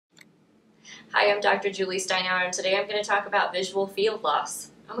Hi, I'm Dr. Julie Steinauer, and today I'm going to talk about visual field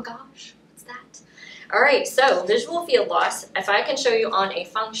loss. Oh my gosh, what's that? All right, so visual field loss, if I can show you on a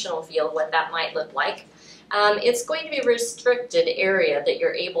functional field what that might look like, it's going to be a restricted area that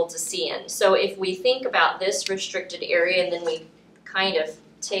you're able to see in. So if we think about this restricted area and then we kind of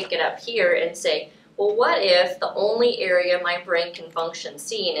take it up here and say, well, what if the only area my brain can function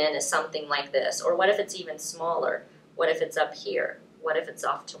seeing in is something like this? Or what if it's even smaller? What if it's up here? What if it's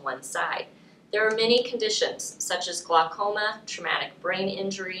off to one side? There are many conditions such as glaucoma, traumatic brain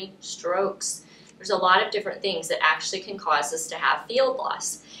injury, strokes. There's a lot of different things that actually can cause us to have field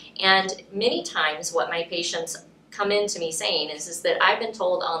loss. And many times what my patients come in to me saying is that I've been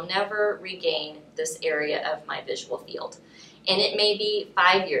told I'll never regain this area of my visual field. And it may be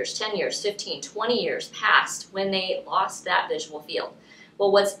 5 years, 10 years, 15, 20 years past when they lost that visual field.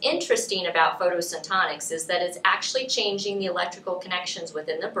 Well, what's interesting about photosyntonics is that it's actually changing the electrical connections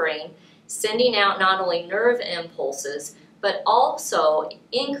within the brain, sending out not only nerve impulses, but also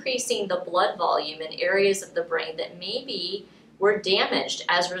increasing the blood volume in areas of the brain that maybe were damaged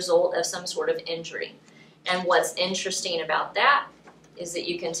as a result of some sort of injury. And what's interesting about that is that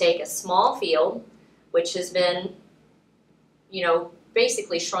you can take a small field, which has been,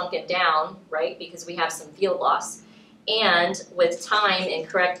 basically shrunken down, right, because we have some field loss, and with time and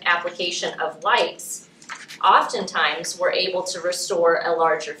correct application of lights, oftentimes we're able to restore a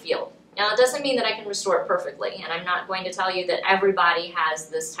larger field. Now, it doesn't mean that I can restore it perfectly, and I'm not going to tell you that everybody has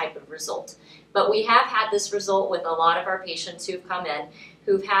this type of result. But we have had this result with a lot of our patients who've come in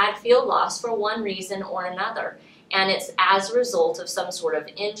who've had field loss for one reason or another. And it's as a result of some sort of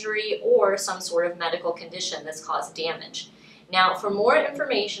injury or some sort of medical condition that's caused damage. Now, for more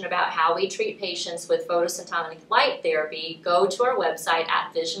information about how we treat patients with photosyntonic light therapy, go to our website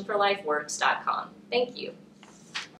at visionforlifeworks.com. Thank you.